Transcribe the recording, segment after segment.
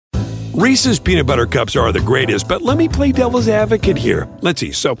Reese's peanut butter cups are the greatest, but let me play devil's advocate here. Let's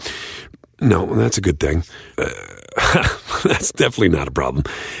see. So, no, that's a good thing. That's definitely not a problem.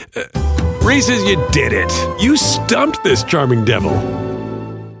 Reese's, you did it. You stumped this charming devil.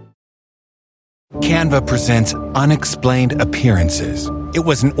 Canva presents Unexplained Appearances. It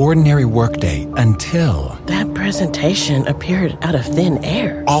was an ordinary workday until... That presentation appeared out of thin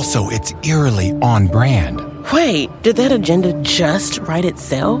air. Also, it's eerily on brand. Wait, did that agenda just write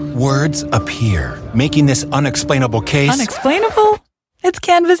itself? Words appear, making this unexplainable case... Unexplainable? It's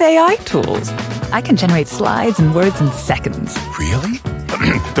Canva's AI tools. I can generate slides and words in seconds. Really?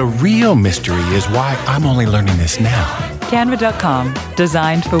 The real mystery is why I'm only learning this now. Canva.com.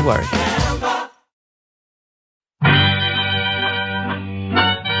 Designed for work.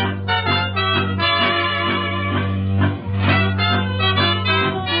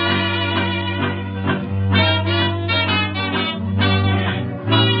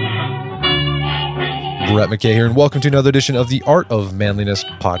 Brett McKay here, and welcome to another edition of the Art of Manliness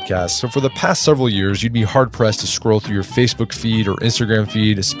podcast. So for the past several years, you'd be hard-pressed to scroll through your Facebook feed or Instagram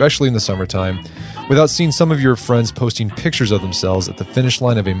feed, especially in the summertime, without seeing some of your friends posting pictures of themselves at the finish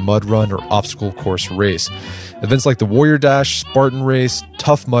line of a mud run or obstacle course race. Events like the Warrior Dash, Spartan Race,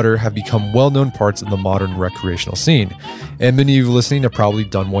 Tough Mudder have become well-known parts of the modern recreational scene, and many of you listening have probably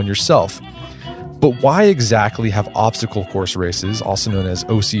done one yourself. But why exactly have obstacle course races, also known as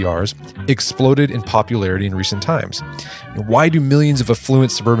OCRs, exploded in popularity in recent times? And why do millions of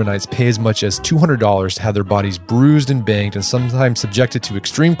affluent suburbanites pay as much as $200 to have their bodies bruised and banged and sometimes subjected to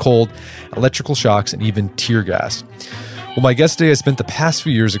extreme cold, electrical shocks, and even tear gas? Well, my guest today has spent the past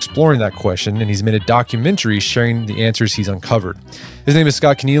few years exploring that question, and he's made a documentary sharing the answers he's uncovered. His name is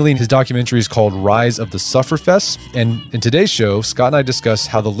Scott Keneally, and his documentary is called Rise of the Sufferfests. And in today's show, Scott and I discuss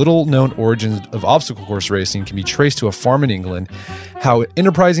how the little-known origins of obstacle course racing can be traced to a farm in England, how an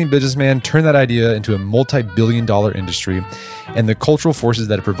enterprising businessman turned that idea into a multi-billion-dollar industry, and the cultural forces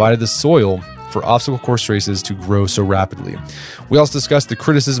that have provided the soil for obstacle course races to grow so rapidly. We also discussed the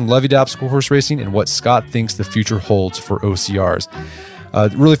criticism levied at obstacle course racing and what Scott thinks the future holds for OCRs.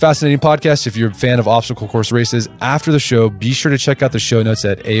 Really fascinating podcast. If you're a fan of obstacle course races, after the show, be sure to check out the show notes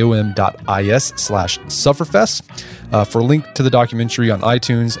at aom.is/Sufferfests for a link to the documentary on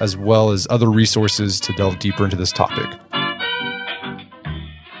iTunes, as well as other resources to delve deeper into this topic.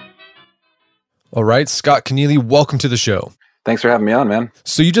 All right, Scott Keneally, welcome to the show. Thanks for having me on, man.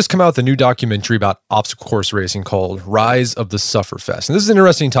 So you just come out with a new documentary about obstacle course racing called Rise of the Sufferfest. And this is an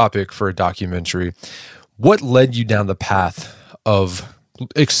interesting topic for a documentary. What led you down the path of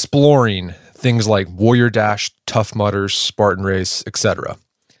exploring things like Warrior Dash, Tough Mudder, Spartan Race, etc.?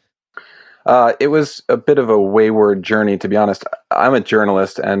 It was a bit of a wayward journey, to be honest. I'm a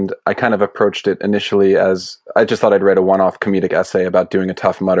journalist, and I kind of approached it initially as I just thought I'd write a one-off comedic essay about doing a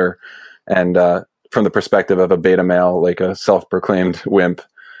Tough Mudder, and from the perspective of a beta male, like a self-proclaimed wimp,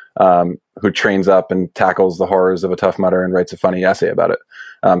 who trains up and tackles the horrors of a Tough Mudder and writes a funny essay about it.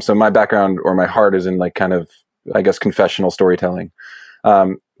 So my background or my heart is in like kind of, I guess, confessional storytelling.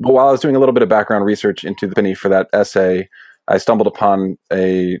 But while I was doing a little bit of background research into the company for that essay, I stumbled upon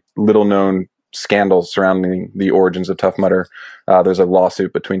a little-known scandal surrounding the origins of Tough Mudder. There's a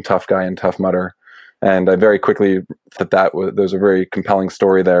lawsuit between Tough Guy and Tough Mudder, and I very quickly thought there's a very compelling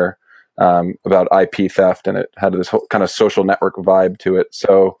story there. About IP theft, and it had this whole kind of social network vibe to it.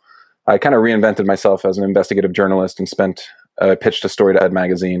 So I kind of reinvented myself as an investigative journalist and pitched a story to Ed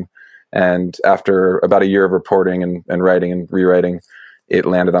Magazine. And after about a year of reporting and writing and rewriting, it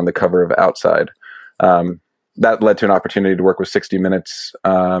landed on the cover of Outside. That led to an opportunity to work with 60 Minutes,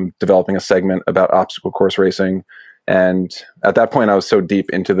 developing a segment about obstacle course racing. And at that point, I was so deep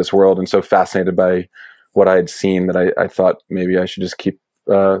into this world and so fascinated by what I had seen that I thought maybe I should just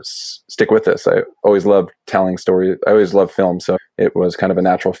stick with this. I always loved telling stories. I always loved film. So it was kind of a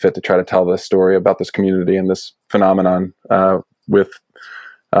natural fit to try to tell this story about this community and this phenomenon with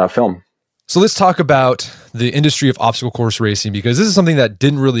film. So let's talk about the industry of obstacle course racing, because this is something that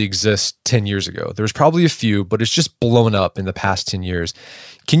didn't really exist 10 years ago. There was probably a few, but it's just blown up in the past 10 years.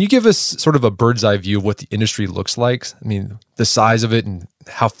 Can you give us sort of a bird's eye view of what the industry looks like? I mean, the size of it and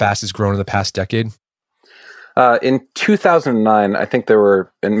how fast it's grown in the past decade? In 2009, I think there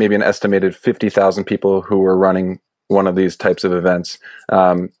were maybe an estimated 50,000 people who were running one of these types of events.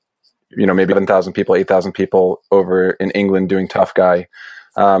 Maybe 11,000 people, 8,000 people over in England doing Tough Guy.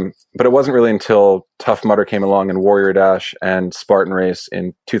 But it wasn't really until Tough Mudder came along and Warrior Dash and Spartan Race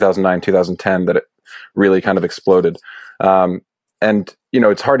in 2009, 2010 that it really kind of exploded.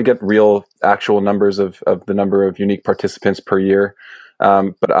 It's hard to get real actual numbers of the number of unique participants per year.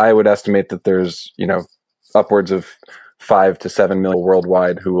 But I would estimate that there's, upwards of 5 to 7 million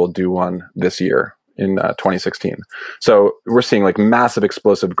worldwide who will do one this year in 2016. So we're seeing like massive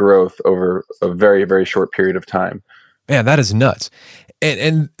explosive growth over a very, very short period of time. Man, that is nuts.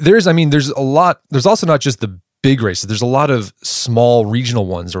 And there's also not just the big races. There's a lot of small regional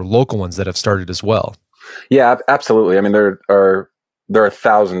ones or local ones that have started as well. Yeah, absolutely. I mean, there are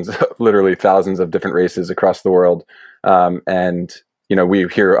thousands, literally thousands of different races across the world. And, we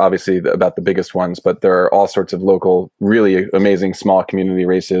hear obviously about the biggest ones, but there are all sorts of local, really amazing small community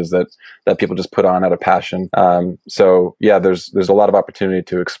races that people just put on out of passion. So yeah, there's a lot of opportunity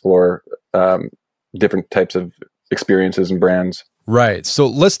to explore different types of experiences and brands. Right. So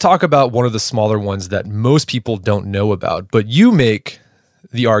let's talk about one of the smaller ones that most people don't know about, but you make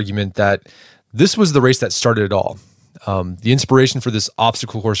the argument that this was the race that started it all. The inspiration for this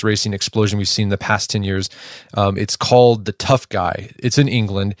obstacle course racing explosion we've seen in the past 10 years, it's called the Tough Guy. It's in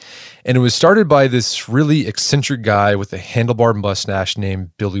England, and it was started by this really eccentric guy with a handlebar mustache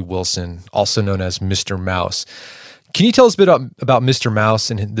named Billy Wilson, also known as Mr. Mouse. Can you tell us a bit about Mr. Mouse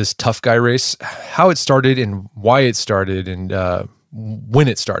and this Tough Guy race, how it started and why it started and when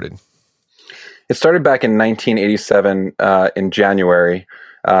it started? It started back in 1987 in January.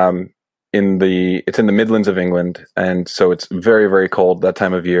 It's in the Midlands of England, and so it's very, very cold that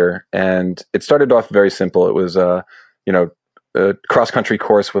time of year. And it started off very simple. It was a cross-country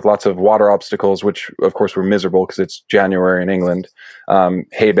course with lots of water obstacles, which of course were miserable because it's January in England.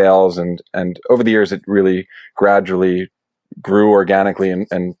 Hay bales, and over the years it really gradually grew organically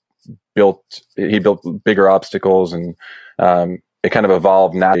and he built bigger obstacles, and it kind of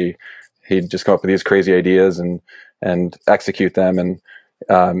evolved naturally. He'd just come up with these crazy ideas and execute them. And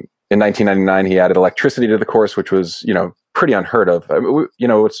in 1999, he added electricity to the course, which was, pretty unheard of.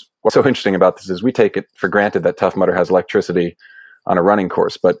 What's so interesting about this is we take it for granted that Tough Mudder has electricity on a running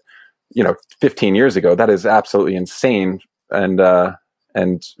course, but 15 years ago, that is absolutely insane, and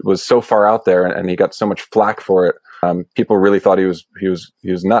was so far out there, and he got so much flack for it. People really thought he was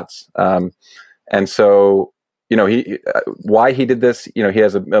nuts. And so, why he did this, he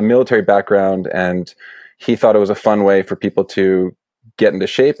has a military background, and he thought it was a fun way for people to get into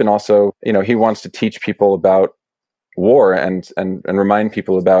shape. And also, he wants to teach people about war and remind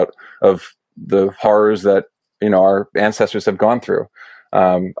people of the horrors that, our ancestors have gone through.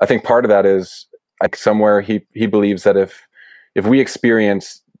 I think part of that is like somewhere he believes that if we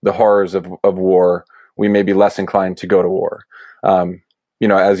experience the horrors of war, we may be less inclined to go to war.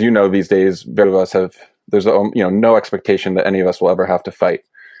 As these days, very of us there's no expectation that any of us will ever have to fight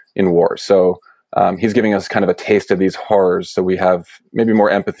in war. So he's giving us kind of a taste of these horrors, so we have maybe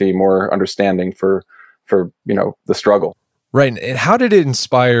more empathy, more understanding for the struggle. Right. And how did it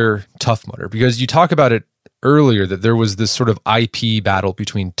inspire Tough Mudder? Because you talk about it earlier that there was this sort of IP battle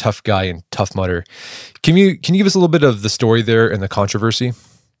between Tough Guy and Tough Mudder. Can you give us a little bit of the story there and the controversy?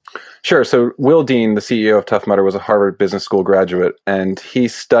 Sure. So Will Dean, the CEO of Tough Mudder, was a Harvard Business School graduate, and he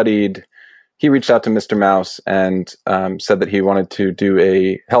reached out to Mr. Mouse and said that he wanted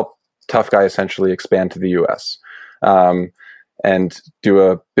to help Tough Guy essentially expand to the US and do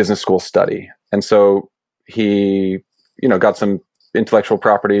a business school study. And so he, got some intellectual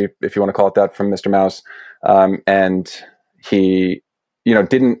property, if you want to call it that, from Mr. Mouse. And he,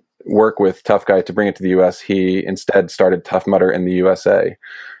 didn't work with Tough Guy to bring it to the US. He instead started Tough Mudder in the USA.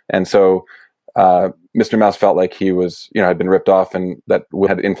 And so Mr. Mouse felt like he was, had been ripped off, and that Will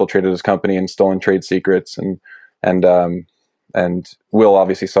had infiltrated his company and stolen trade secrets. And Will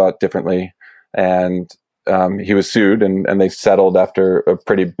obviously saw it differently. And he was sued, and they settled after a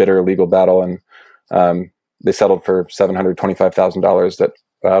pretty bitter legal battle. And they settled for $725,000 that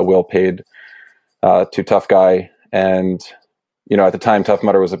Will paid to Tough Guy. And, at the time, Tough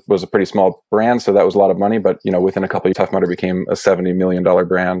Mudder was a pretty small brand, so that was a lot of money. But, within a couple of years, Tough Mudder became a $70 million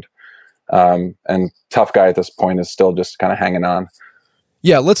brand. And Tough Guy at this point is still just kind of hanging on.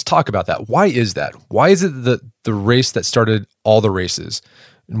 Yeah, let's talk about that. Why is that? Why is it the race that started all the races?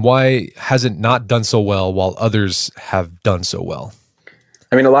 And why has it not done so well while others have done so well?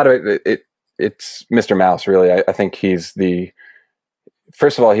 I mean, a lot of it's Mr. Mouse, really. I think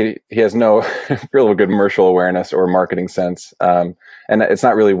first of all, he has no real good commercial awareness or marketing sense. And it's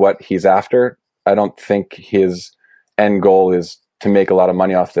not really what he's after. I don't think his end goal is to make a lot of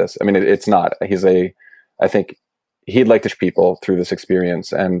money off this. I mean, it's not. I think he'd like to show people through this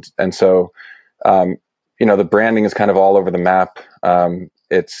experience. And so, the branding is kind of all over the map.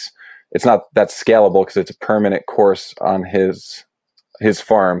 It's not that scalable because it's a permanent course on his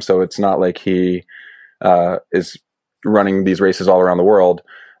farm. So it's not like he is running these races all around the world.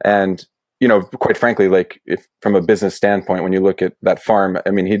 And quite frankly, like if from a business standpoint, when you look at that farm,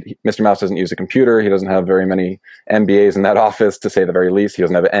 I mean, Mr. Mouse doesn't use a computer. He doesn't have very many MBAs in that office, to say the very least. He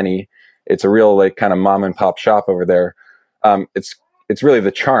doesn't have any. It's a real like kind of mom and pop shop over there. It's really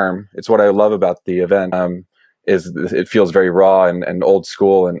the charm. It's what I love about the event. Is it feels very raw and old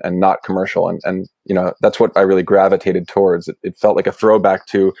school and not commercial. And that's what I really gravitated towards. It felt like a throwback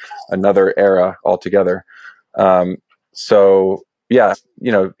to another era altogether. So yeah,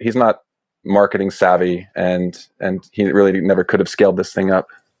 he's not marketing savvy and he really never could have scaled this thing up.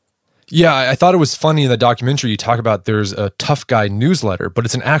 Yeah, I thought it was funny in the documentary you talk about there's a Tough Guy newsletter, but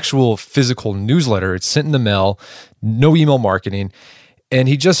it's an actual physical newsletter. It's sent in the mail, no email marketing. And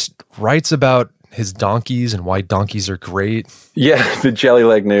he just writes about his donkeys and why donkeys are great. Yeah, the jelly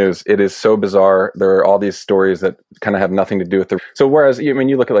leg news. It is so bizarre. There are all these stories that kind of have nothing to do with So whereas,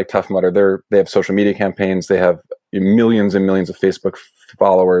 you look at like Tough Mudder, they have social media campaigns. They have millions and millions of Facebook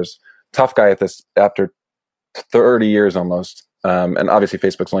followers. Tough Guy after 30 years almost. And obviously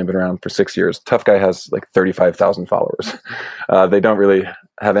Facebook's only been around for 6 years. Tough Guy has like 35,000 followers. They don't really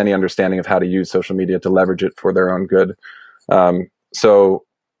have any understanding of how to use social media to leverage it for their own good. The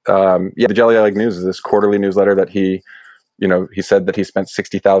Jelly Leg News is this quarterly newsletter that he said that he spent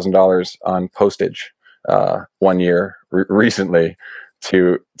 $60,000 on postage 1 year recently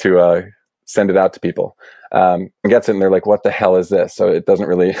to send it out to people. And gets it, and they're like, "What the hell is this?" So it doesn't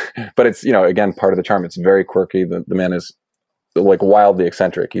really, but it's again part of the charm. It's very quirky. The man is like wildly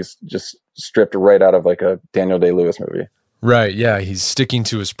eccentric. He's just stripped right out of like a Daniel Day-Lewis movie. Right. Yeah. He's sticking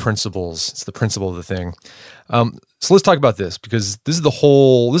to his principles. It's the principle of the thing. So let's talk about this, because this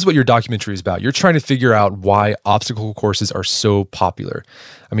is what your documentary is about. You're trying to figure out why obstacle courses are so popular.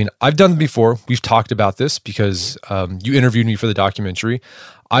 I mean, I've done them before. We've talked about this because you interviewed me for the documentary.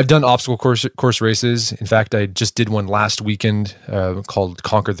 I've done obstacle course races. In fact, I just did one last weekend called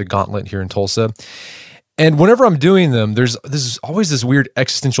Conquer the Gauntlet here in Tulsa. And whenever I'm doing them, there's always this weird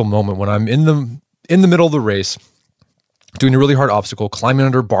existential moment when I'm in the middle of the race, doing a really hard obstacle, climbing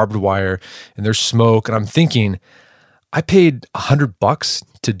under barbed wire, and there's smoke, and I'm thinking, I paid $100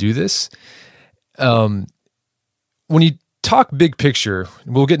 to do this. When you talk big picture,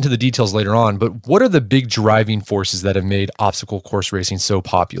 we'll get into the details later on, but what are the big driving forces that have made obstacle course racing so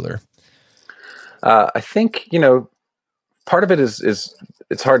popular? I think, part of it is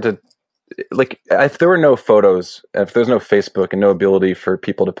it's hard to, like, if there were no photos, if there's no Facebook and no ability for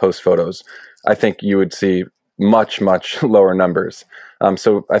people to post photos, I think you would see much, much lower numbers.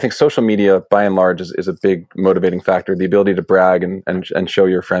 So I think social media, by and large, is a big motivating factor. The ability to brag and show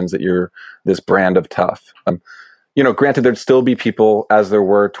your friends that you're this brand of tough. Granted, there'd still be people, as there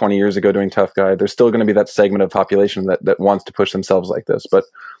were 20 years ago doing Tough Guy. There's still going to be that segment of population that wants to push themselves like this. But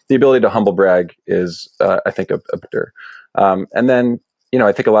the ability to humble brag is, I think, a better. And then,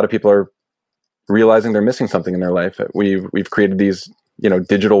 I think a lot of people are realizing they're missing something in their life. We've created these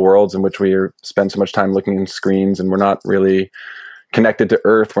digital worlds in which we spend so much time looking at screens, and we're not really connected to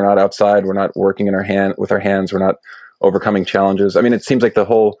earth. We're not outside. We're not working with our hands. We're not overcoming challenges. I mean, it seems like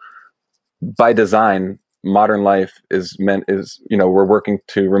by design, modern life we're working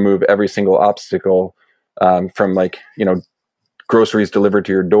to remove every single obstacle, from groceries delivered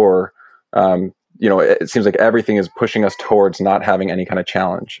to your door. It seems like everything is pushing us towards not having any kind of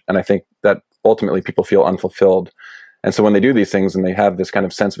challenge. And I think that ultimately people feel unfulfilled. And so when they do these things and they have this kind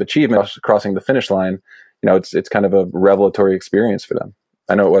of sense of achievement crossing the finish line, it's kind of a revelatory experience for them.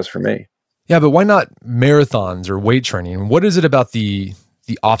 I know it was for me. Yeah, but why not marathons or weight training? What is it about the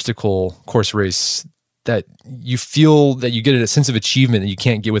obstacle course race that you feel that you get a sense of achievement that you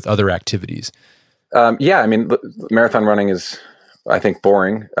can't get with other activities? Yeah, I mean, marathon running is, I think,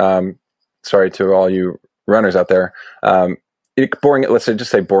 boring. Sorry to all you runners out there. Boring. Let's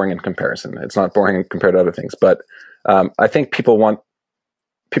just say boring in comparison. It's not boring compared to other things, but I think people want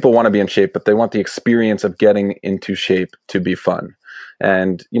to be in shape, but they want the experience of getting into shape to be fun.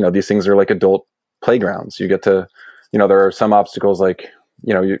 And these things are like adult playgrounds. You get to, there are some obstacles like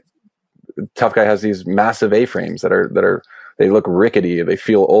Tough Guy has these massive A-frames that are they look rickety. They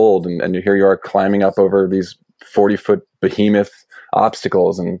feel old, and here you are climbing up over these 40-foot behemoth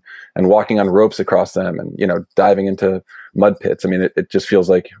obstacles and walking on ropes across them, and diving into mud pits. I mean, it just feels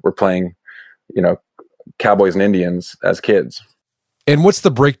like we're playing cowboys and Indians as kids. And what's the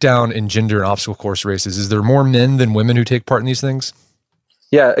breakdown in gender and obstacle course races? Is there more men than women who take part in these things?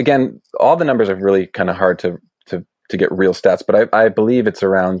 Yeah, again, all the numbers are really kind of hard to get real stats, but I believe it's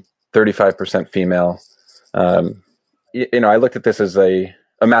around 35% female. I looked at this as a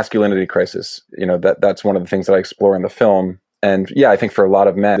masculinity crisis. That's one of the things that I explore in the film. And yeah, I think for a lot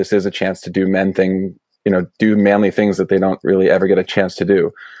of men, this is a chance to do do manly things that they don't really ever get a chance to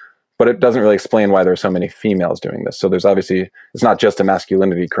do. but it doesn't really explain why there are so many females doing this. So there's obviously, it's not just a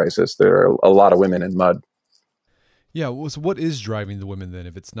masculinity crisis. There are a lot of women in mud. Yeah. Well, so what is driving the women then,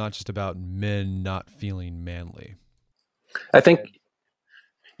 if it's not just about men not feeling manly? I think,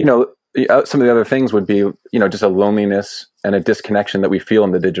 some of the other things would be, just a loneliness and a disconnection that we feel in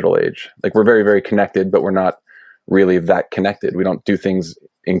the digital age. Like, we're very, very connected, but we're not really that connected. We don't do things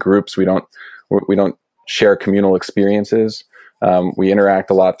in groups. We don't share communal experiences. We interact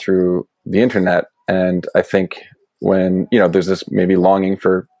a lot through the internet. And I think when, there's this maybe longing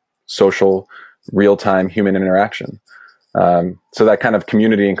for social, real-time human interaction. So that kind of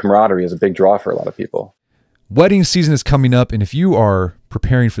community and camaraderie is a big draw for a lot of people. Wedding season is coming up, and if you are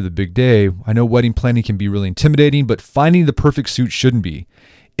preparing for the big day, I know wedding planning can be really intimidating, but finding the perfect suit shouldn't be.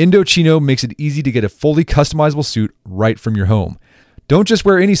 Indochino makes it easy to get a fully customizable suit right from your home. Don't just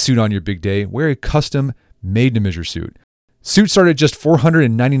wear any suit on your big day, wear a custom made-to-measure suit. Suits start at just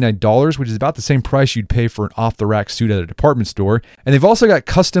 $499, which is about the same price you'd pay for an off-the-rack suit at a department store, and they've also got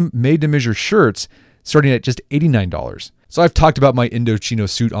custom made-to-measure shirts starting at just $89. So I've talked about my Indochino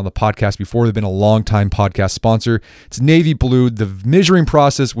suit on the podcast before. They've been a long-time podcast sponsor. It's navy blue. The measuring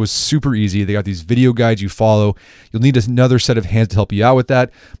process was super easy. They got these video guides you follow. You'll need another set of hands to help you out with that.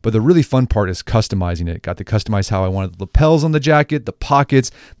 But the really fun part is customizing it. Got to customize how I wanted the lapels on the jacket, the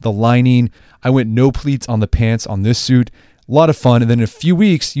pockets, the lining. I went no pleats on the pants on this suit. A lot of fun. And then in a few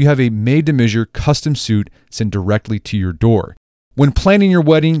weeks, you have a made-to-measure custom suit sent directly to your door. When planning your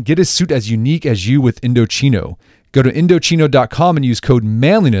wedding, get a suit as unique as you with Indochino. Go to Indochino.com and use code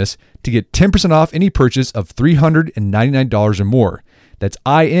manliness to get 10% off any purchase of $399 or more. That's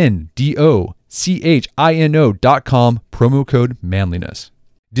INDOCHINO.com, promo code manliness.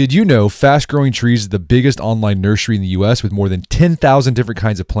 Did you know Fast Growing Trees is the biggest online nursery in the U.S. with more than 10,000 different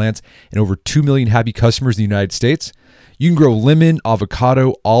kinds of plants and over 2 million happy customers in the United States? You can grow lemon,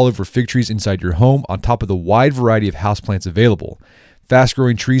 avocado, olive, or fig trees inside your home on top of the wide variety of houseplants available. Fast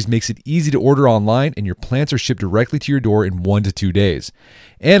Growing Trees makes it easy to order online, and your plants are shipped directly to your door in 1 to 2 days.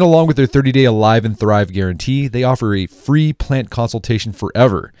 And along with their 30-day Alive and Thrive guarantee, they offer a free plant consultation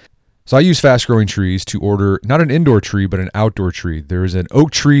forever. So I use Fast Growing Trees to order not an indoor tree, but an outdoor tree. There is an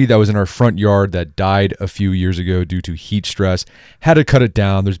oak tree that was in our front yard that died a few years ago due to heat stress. Had to cut it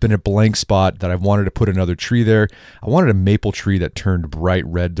down. There's been a blank spot that I wanted to put another tree there. I wanted a maple tree that turned bright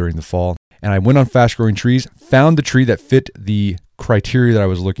red during the fall. And I went on Fast Growing Trees, found the tree that fit the criteria that I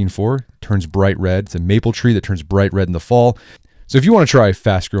was looking for. Turns bright red. It's a maple tree that turns bright red in the fall. So if you want to try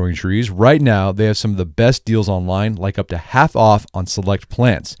Fast Growing Trees, right now they have some of the best deals online, like up to half off on select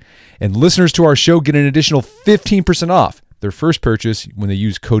plants. And listeners to our show get an additional 15% off their first purchase when they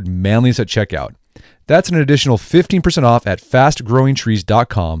use code manliness at checkout. That's an additional 15% off at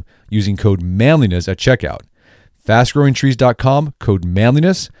fastgrowingtrees.com using code manliness at checkout. Fastgrowingtrees.com, code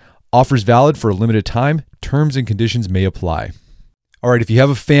manliness. Offers valid for a limited time. Terms and conditions may apply. All right, if you have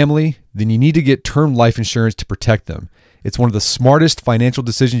a family, then you need to get term life insurance to protect them. It's one of the smartest financial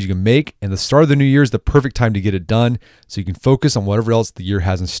decisions you can make, and the start of the new year is the perfect time to get it done so you can focus on whatever else the year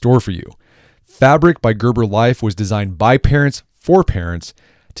has in store for you. Fabric by Gerber Life was designed by parents for parents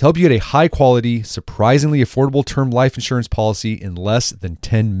to help you get a high-quality, surprisingly affordable term life insurance policy in less than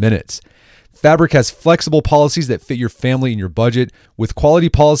 10 minutes. Fabric has flexible policies that fit your family and your budget, with quality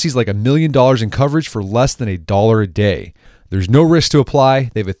policies like $1 million in coverage for less than $1 a day. There's no risk to apply.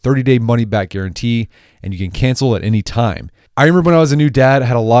 They have a 30-day money-back guarantee, and you can cancel at any time. I remember when I was a new dad, I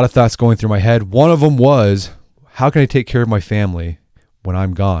had a lot of thoughts going through my head. One of them was, how can I take care of my family when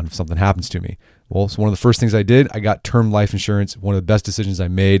I'm gone if something happens to me? Well, so one of the first things I did, I got term life insurance, one of the best decisions I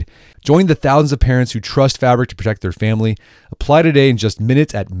made. Join the thousands of parents who trust Fabric to protect their family. Apply today in just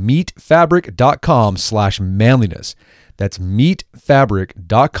minutes at meetfabric.com/manliness. That's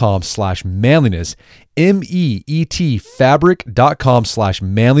meetfabric.com/manliness. MEET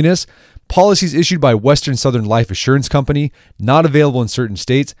fabric.com/manliness. Policies issued by Western Southern Life Assurance Company, not available in certain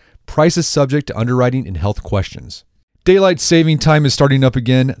states. Prices subject to underwriting and health questions. Daylight saving time is starting up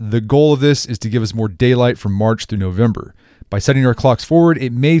again. The goal of this is to give us more daylight from March through November. By setting our clocks forward,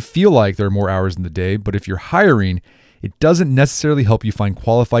 it may feel like there are more hours in the day, but if you're hiring, it doesn't necessarily help you find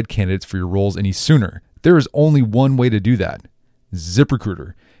qualified candidates for your roles any sooner. There is only one way to do that: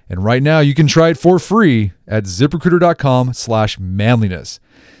 ZipRecruiter. And right now you can try it for free at ZipRecruiter.com/manliness.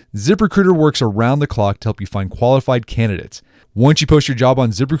 ZipRecruiter works around the clock to help you find qualified candidates. Once you post your job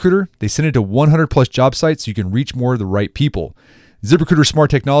on ZipRecruiter, they send it to 100 plus job sites so you can reach more of the right people. ZipRecruiter's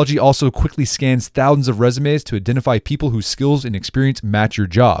smart technology also quickly scans thousands of resumes to identify people whose skills and experience match your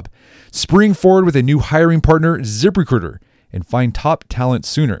job. Spring forward with a new hiring partner, ZipRecruiter, and find top talent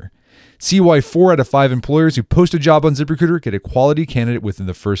sooner. See why 4 out of 5 employers who post a job on ZipRecruiter get a quality candidate within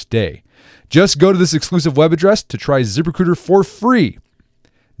the first day. Just go to this exclusive web address to try ZipRecruiter for free.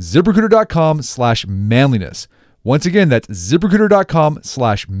 ZipRecruiter.com/manliness. Once again, that's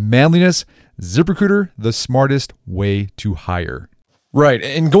ZipRecruiter.com/manliness. ZipRecruiter, the smartest way to hire. Right.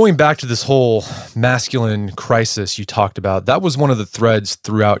 And going back to this whole masculine crisis you talked about, that was one of the threads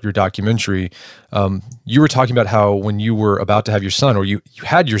throughout your documentary. You were talking about how when you were about to have your son, or you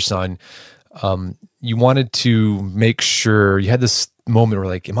had your son, you wanted to make sure you had this moment where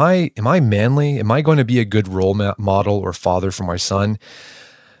like, am I manly? Am I going to be a good role model or father for my son?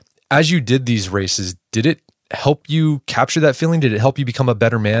 As you did these races, did it help you capture that feeling? Did it help you become a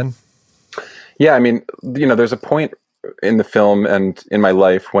better man? Yeah, I mean, there's a point in the film and in my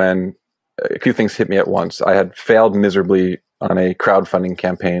life when a few things hit me at once. I had failed miserably on a crowdfunding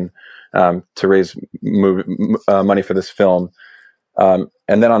campaign to raise money for this film. And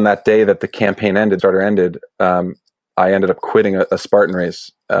then on that day that the campaign ended, I ended up quitting a Spartan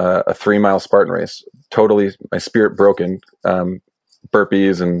race, a 3-mile Spartan race. Totally, my spirit broken,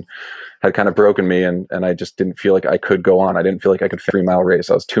 burpees and had kind of broken me. And I just didn't feel like I could go on. I didn't feel like I could finish a 3-mile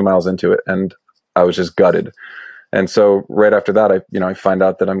race. I was 2 miles into it and I was just gutted. And so right after that, I find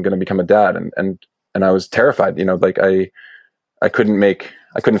out that I'm going to become a dad, and I was terrified. Like I couldn't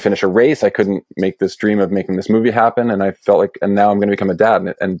finish a race. I couldn't make this dream of making this movie happen. And I felt like, and now I'm going to become a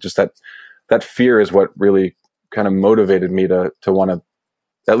dad. And just that fear is what really kind of motivated me to want to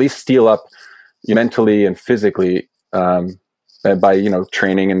at least steel up mentally and physically, by,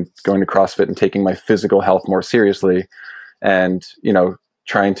 training and going to CrossFit and taking my physical health more seriously, and,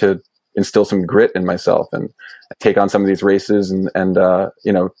 trying to instill some grit in myself and take on some of these races and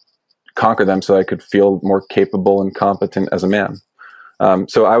conquer them so I could feel more capable and competent as a man.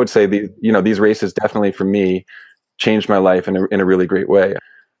 So I would say these races definitely for me changed my life in a really great way.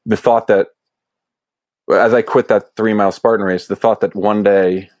 The thought that as I quit that 3-mile Spartan race, the thought that one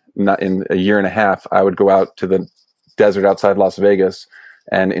day, not in a year and a half, I would go out to the desert outside Las Vegas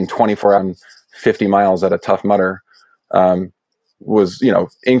and in 24 hours, 50 miles at a Tough Mudder, was,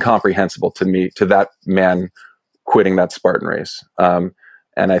 incomprehensible to me, to that man quitting that Spartan race. And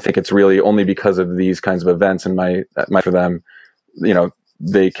I think it's really only because of these kinds of events and my for them,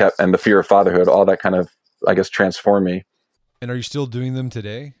 they kept, and the fear of fatherhood, all that kind of, I guess, transformed me. And are you still doing them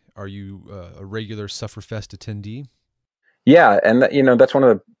today? Are you a regular Sufferfest attendee? Yeah. And that's one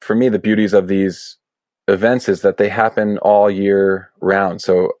of for me, the beauties of these events is that they happen all year round.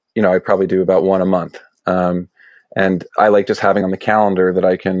 So, I probably do about one a month. And I like just having on the calendar that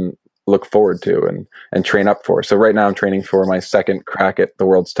I can look forward to and train up for. So right now I'm training for my second crack at the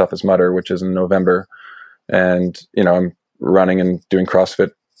world's toughest mudder, which is in November. And, I'm running and doing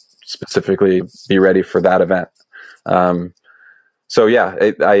CrossFit specifically, be ready for that event. So yeah,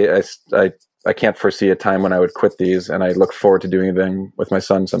 I can't foresee a time when I would quit these, and I look forward to doing them with my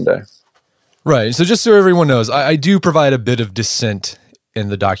son someday. Right. So just so everyone knows, I do provide a bit of dissent in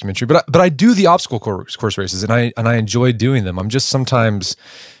the documentary, but I do the obstacle course races, and I enjoy doing them. I'm just sometimes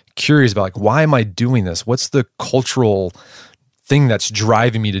curious about why am I doing this? What's the cultural thing that's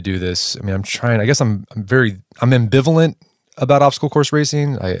driving me to do this? I mean, I'm ambivalent about obstacle course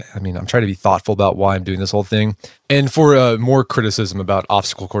racing. I'm trying to be thoughtful about why I'm doing this whole thing. And for more criticism about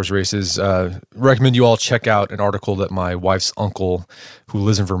obstacle course races, recommend you all check out an article that my wife's uncle, who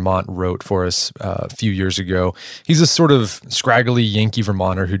lives in Vermont, wrote for us a few years ago. He's a sort of scraggly Yankee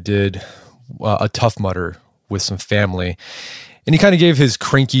Vermonter who did a Tough Mudder with some family. And he kind of gave his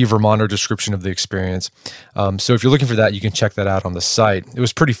cranky Vermonter description of the experience. So if you're looking for that, you can check that out on the site. It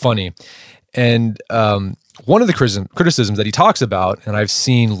was pretty funny. And one of the criticisms that he talks about, and I've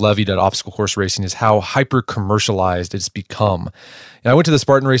seen levied at obstacle course racing, is how hyper-commercialized it's become. And I went to the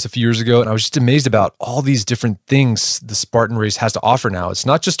Spartan race a few years ago, and I was just amazed about all these different things the Spartan race has to offer now. It's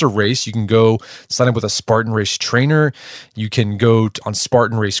not just a race. You can go sign up with a Spartan race trainer. You can go on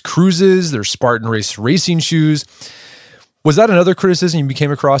Spartan race cruises. There's Spartan race racing shoes. Was that another criticism you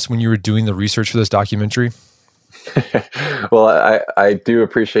came across when you were doing the research for this documentary? Well, I do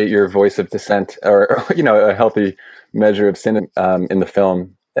appreciate your voice of dissent, or a healthy measure of sin in the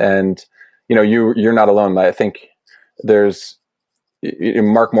film. And you're not alone. I think there's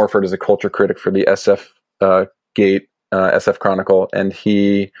Mark Morford is a culture critic for the SF Gate, SF Chronicle, and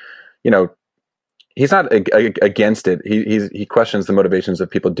he, he's not against it. He questions the motivations of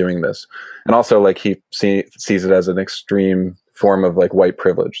people doing this, and also he sees it as an extreme form of white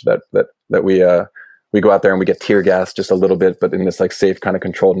privilege that we go out there and we get tear gas just a little bit, but in this safe kind of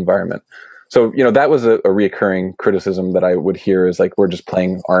controlled environment. So, that was a reoccurring criticism that I would hear is we're just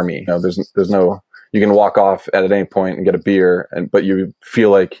playing army. There's no, you can walk off at any point and get a beer, but you feel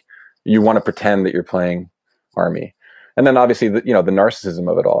like you want to pretend that you're playing Army. And then obviously the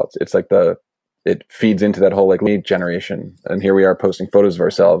narcissism of it all. It's like it feeds into that whole like lead generation. And here we are posting photos of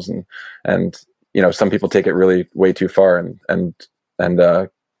ourselves, and some people take it really way too far, and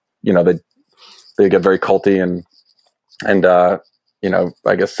they get very culty and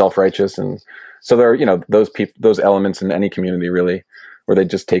I guess self-righteous. And so there are, those elements in any community really where they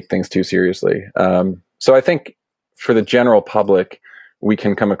just take things too seriously. So I think for the general public, we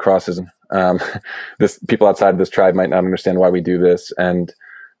can come across as this people outside of this tribe might not understand why we do this. And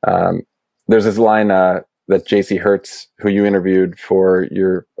there's this line that JC Hertz, who you interviewed for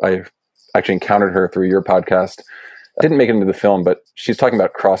I actually encountered her through your podcast. I didn't make it into the film, but she's talking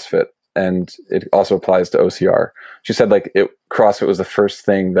about CrossFit, and it also applies to OCR. She said CrossFit was the first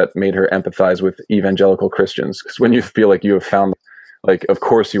thing that made her empathize with evangelical Christians, because when you feel like you have found, of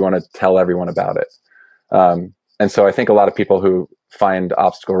course you want to tell everyone about it. And so I think a lot of people who find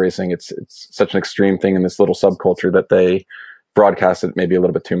obstacle racing, it's such an extreme thing in this little subculture that they broadcast it maybe a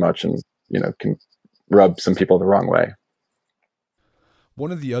little bit too much, and can rub some people the wrong way.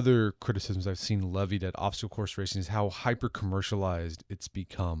 One of the other criticisms I've seen levied at obstacle course racing is how hyper commercialized it's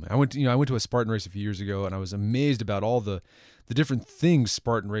become. I went to a Spartan race a few years ago, and I was amazed about all the different things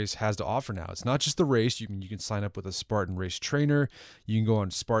Spartan Race has to offer now. It's not just the race. You can sign up with a Spartan Race trainer. You can go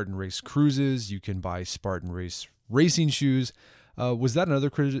on Spartan Race cruises. You can buy Spartan Race racing shoes. Was that another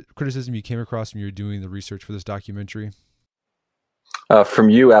criticism you came across when you were doing the research for this documentary? From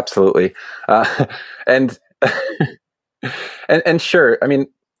you, absolutely. And and sure, I mean,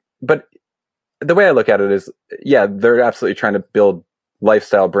 but the way I look at it is, yeah, they're absolutely trying to build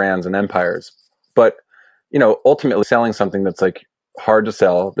lifestyle brands and empires. But, ultimately selling something that's like hard to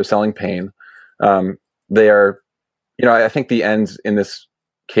sell, they're selling pain. They are, I think the ends in this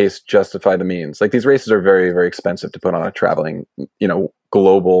case justify the means. Like, these races are very, very expensive to put on a traveling,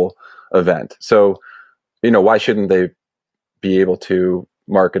 global event. So, why shouldn't they be able to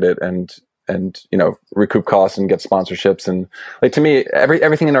market it and recoup costs and get sponsorships? And to me,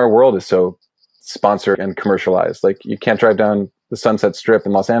 everything in our world is so sponsored and commercialized. Like, you can't drive down the Sunset Strip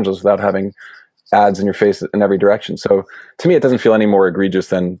in Los Angeles without having ads in your face in every direction. So to me, it doesn't feel any more egregious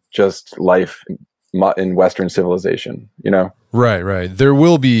than just life in Western civilization, Right. There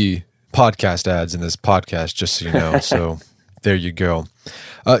will be podcast ads in this podcast, just so you know. So there you go.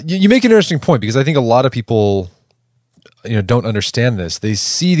 You make an interesting point, because I think a lot of people don't understand this. They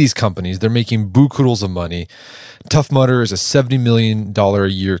see these companies, they're making buku of money. Tough Mudder is a $70 million a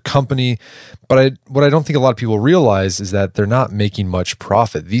year company, but what I don't think a lot of people realize is that they're not making much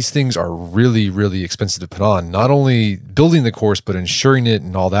profit. These things are really, really expensive to put on, not only building the course, but insuring it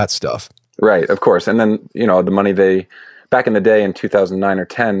and all that stuff. Right, of course. And then, the money back in the day in 2009 or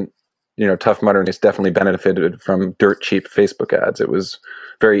 10, Tough Mudder has definitely benefited from dirt cheap Facebook ads. It was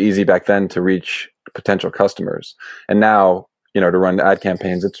very easy back then to reach potential customers. And now, to run ad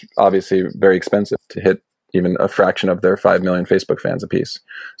campaigns, it's obviously very expensive to hit even a fraction of their 5 million Facebook fans apiece.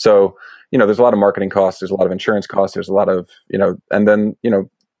 So, there's a lot of marketing costs, there's a lot of insurance costs, there's a lot of, and then,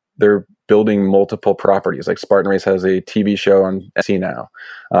 they're building multiple properties. Like Spartan Race has a TV show on NBC now.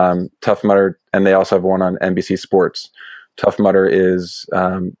 Tough Mudder, and they also have one on NBC Sports. Tough Mudder is,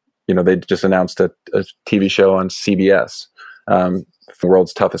 they just announced a TV show on CBS, The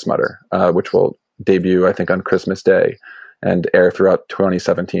World's Toughest Mudder, which will debut, I think, on Christmas Day and air throughout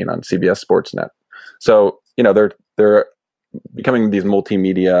 2017 on CBS Sportsnet. So, they're becoming these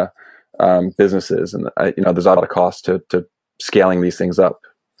multimedia businesses, and there's a lot of cost to scaling these things up.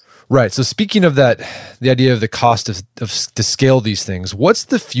 Right. So speaking of that, the idea of the cost to scale these things, what's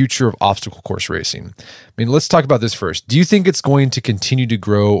the future of obstacle course racing? I mean, let's talk about this first. Do you think it's going to continue to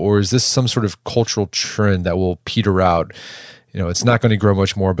grow, or is this some sort of cultural trend that will peter out? It's not going to grow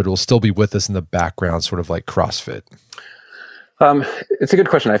much more, but it will still be with us in the background, sort of like CrossFit. It's a good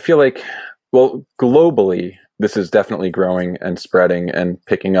question. I feel like, globally, this is definitely growing and spreading and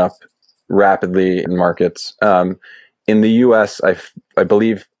picking up rapidly in markets. In the US, I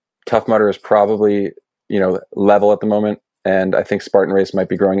believe Tough Mudder is probably, level at the moment. And I think Spartan Race might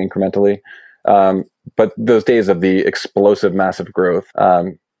be growing incrementally. But those days of the explosive, massive growth,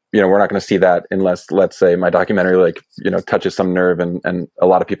 we're not going to see that unless, let's say, my documentary, touches some nerve and a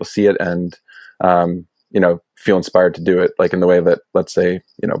lot of people see it and, feel inspired to do it, like in the way that, let's say,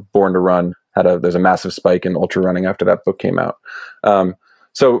 Born to Run there's a massive spike in ultra running after that book came out.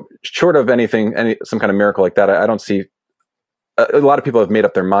 So short of some kind of miracle like that, I don't see. A lot of people have made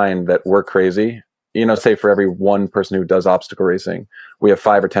up their mind that we're crazy. Say for every one person who does obstacle racing, we have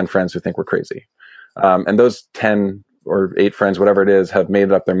 5 or 10 friends who think we're crazy. And those 10 or 8 friends, whatever it is, have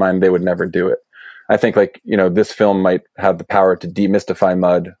made up their mind they would never do it. I think this film might have the power to demystify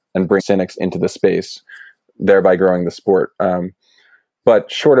mud and bring cynics into the space, thereby growing the sport. But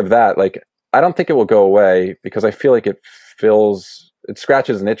short of that, I don't think it will go away, because I feel like it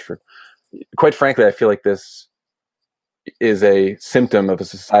scratches an itch for, quite frankly, I feel like this is a symptom of a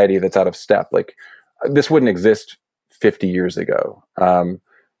society that's out of step. This wouldn't exist 50 years ago.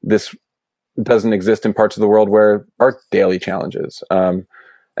 This doesn't exist in parts of the world where are daily challenges. And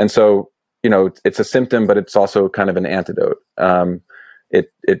so, it's a symptom, but it's also kind of an antidote.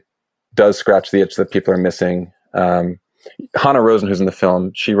 It does scratch the itch that people are missing. Hannah Rosen, who's in the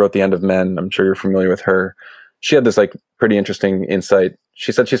film, she wrote The End of Men. I'm sure you're familiar with her. She had this pretty interesting insight.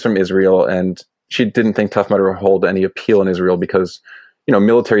 She said she's from Israel, and she didn't think Tough Mudder would hold any appeal in Israel because,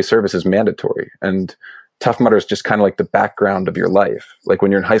 military service is mandatory, and Tough Mudder is just kind of like the background of your life. Like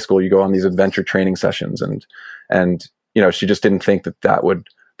when you're in high school, you go on these adventure training sessions, and she just didn't think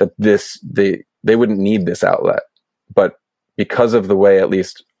they wouldn't need this outlet. But because of the way at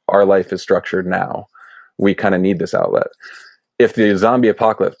least our life is structured now, we kind of need this outlet. If the zombie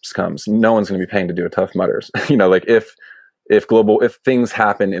apocalypse comes, no one's going to be paying to do a Tough Mudders. If things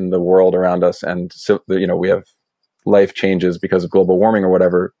happen in the world around us, and so, we have life changes because of global warming or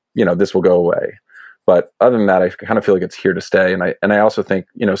whatever, this will go away. But other than that, I kind of feel like it's here to stay. And I also think,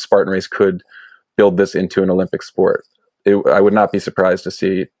 Spartan Race could build this into an Olympic sport. I would not be surprised to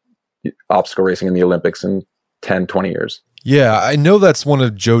see obstacle racing in the Olympics in 10, 20 years. Yeah, I know that's one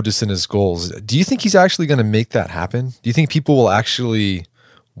of Joe DeCina's goals. Do you think he's actually going to make that happen? Do you think people will actually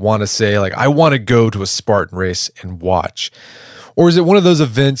want to say, I want to go to a Spartan race and watch? Or is it one of those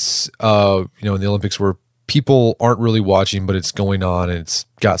events, in the Olympics where people aren't really watching, but it's going on and it's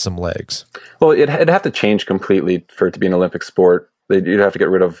got some legs? Well, it'd have to change completely for it to be an Olympic sport. You'd have to get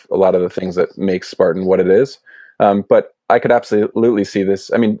rid of a lot of the things that make Spartan what it is. But I could absolutely see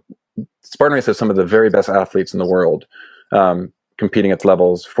this. I mean, Spartan Race has some of the very best athletes in the world competing at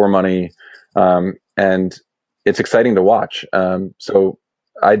levels for money, and it's exciting to watch. So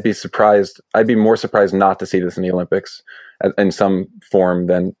I'd be more surprised not to see this in the Olympics in some form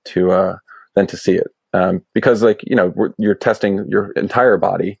than to see it, because you're testing your entire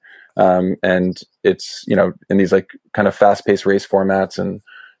body, and it's in these kind of fast-paced race formats, and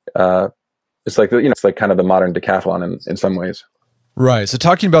it's it's kind of the modern decathlon in some ways. Right. So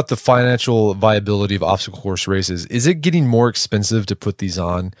talking about the financial viability of obstacle course races, is it getting more expensive to put these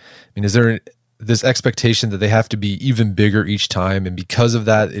on? I mean, is there this expectation that they have to be even bigger each time, and because of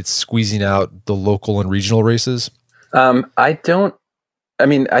that, it's squeezing out the local and regional races? I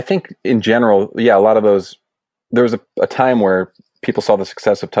think in general, yeah, a lot of those, there was a time where people saw the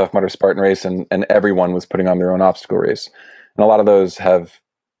success of Tough Mudder Spartan Race, and everyone was putting on their own obstacle race. And a lot of those have,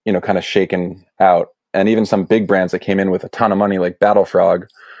 kind of shaken out. And even some big brands that came in with a ton of money, like Battle Frog,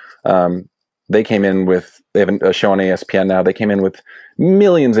 they have a show on ESPN now. They came in with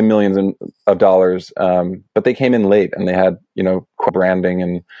millions and millions of dollars, but they came in late, and they had,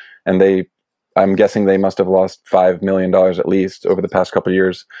 branding, and I'm guessing they must have lost $5 million at least over the past couple of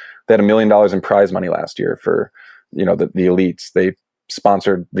years. They had $1 million in prize money last year for, the elites. They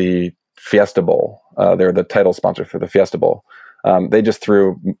sponsored the Fiesta Bowl. They're the title sponsor for the Fiesta Bowl. They just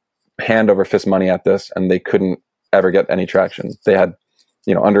threw hand over fist money at this, and they couldn't ever get any traction. They had,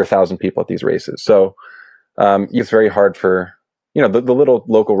 under 1,000 people at these races. So it's very hard for, the little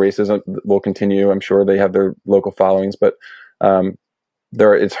local races will continue. I'm sure they have their local followings, but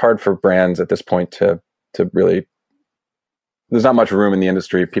it's hard for brands at this point to really, there's not much room in the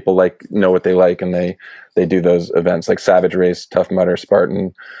industry. People know what they like, and they do those events like Savage Race, Tough Mudder,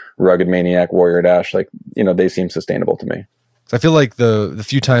 Spartan, Rugged Maniac, Warrior Dash. They seem sustainable to me. I feel like the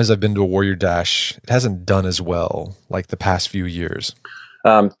few times I've been to a Warrior Dash, it hasn't done as well like the past few years.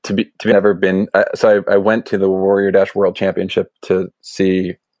 To be never been. So I went to the Warrior Dash World Championship to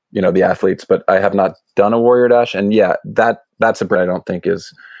see, the athletes, but I have not done a Warrior Dash. And yeah, that's a brand I don't think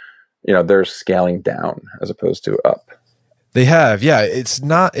is, they're scaling down as opposed to up. They have, yeah. It's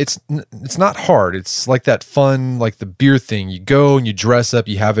not hard. It's like that fun, like the beer thing. You go and you dress up,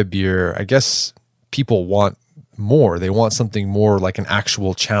 you have a beer. I guess people want more. They want something more like an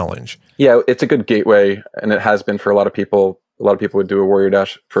actual challenge. Yeah, it's a good gateway, and it has been for a lot of people. A lot of people would do a Warrior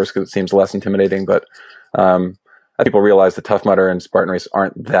Dash first because it seems less intimidating, but people realize the Tough Mudder and Spartan Race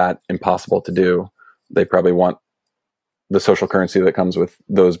aren't that impossible to do. They probably want the social currency that comes with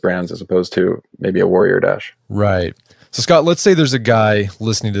those brands as opposed to maybe a Warrior Dash. Right. So Scott, let's say there's a guy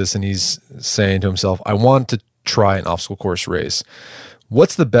listening to this and he's saying to himself, I want to try an obstacle course race.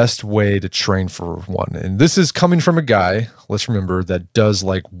 What's the best way to train for one? And this is coming from a guy, let's remember, that does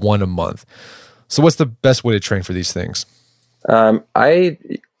one a month. So what's the best way to train for these things?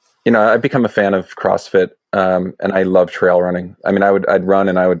 I've become a fan of CrossFit, and I love trail running. I mean, I'd run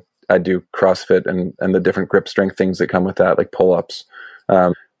and I'd do CrossFit and the different grip strength things that come with that, like pull-ups.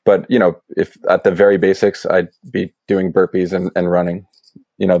 But if at the very basics, I'd be doing burpees and running.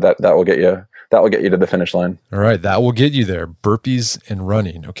 That will get you to the finish line. All right, that will get you there. Burpees and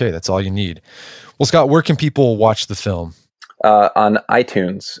running. Okay, that's all you need. Well, Scott, where can people watch the film? On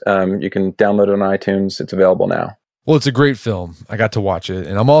iTunes. You can download it on iTunes. It's available now. Well, it's a great film. I got to watch it,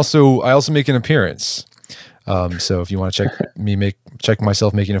 and I also make an appearance. So if you want to check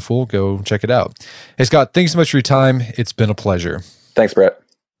myself making a fool, go check it out. Hey, Scott, thanks so much for your time. It's been a pleasure. Thanks, Brett.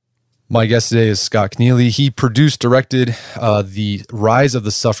 My guest today is Scott Keneally. He directed the Rise of the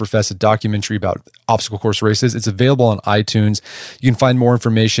Sufferfests, a documentary about obstacle course races. It's available on iTunes. You can find more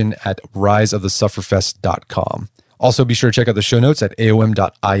information at riseofthesufferfest.com. Also, be sure to check out the show notes at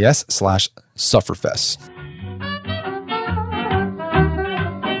aom.is/sufferfest.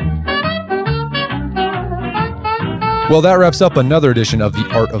 Well, that wraps up another edition of the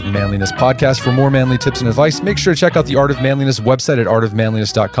Art of Manliness podcast. For more manly tips and advice, make sure to check out the Art of Manliness website at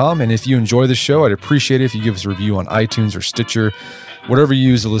artofmanliness.com. And if you enjoy the show, I'd appreciate it if you give us a review on iTunes or Stitcher. Whatever you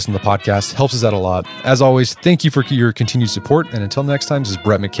use to listen to the podcast helps us out a lot. As always, thank you for your continued support. And until next time, this is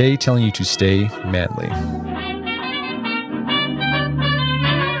Brett McKay telling you to stay manly.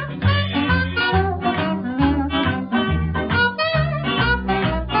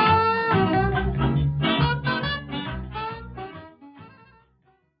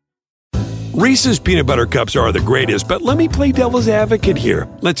 Reese's peanut butter cups are the greatest, but let me play devil's advocate here.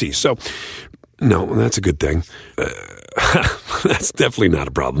 Let's see. So, no, that's a good thing. That's definitely not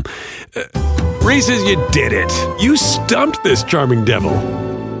a problem. Reese's, you did it. You stumped this charming devil.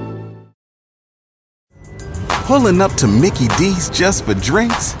 Pulling up to Mickey D's just for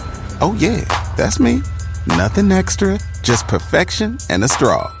drinks? Oh yeah, that's me. Nothing extra, just perfection and a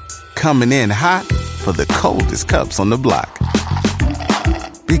straw. Coming in hot for the coldest cups on the block.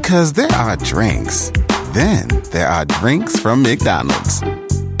 Because there are drinks. Then there are drinks from McDonald's.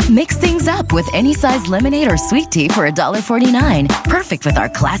 Mix things up with any size lemonade or sweet tea for $1.49. Perfect with our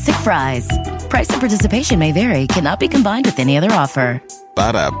classic fries. Price and participation may vary. Cannot be combined with any other offer.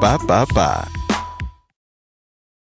 Ba-da-ba-ba-ba.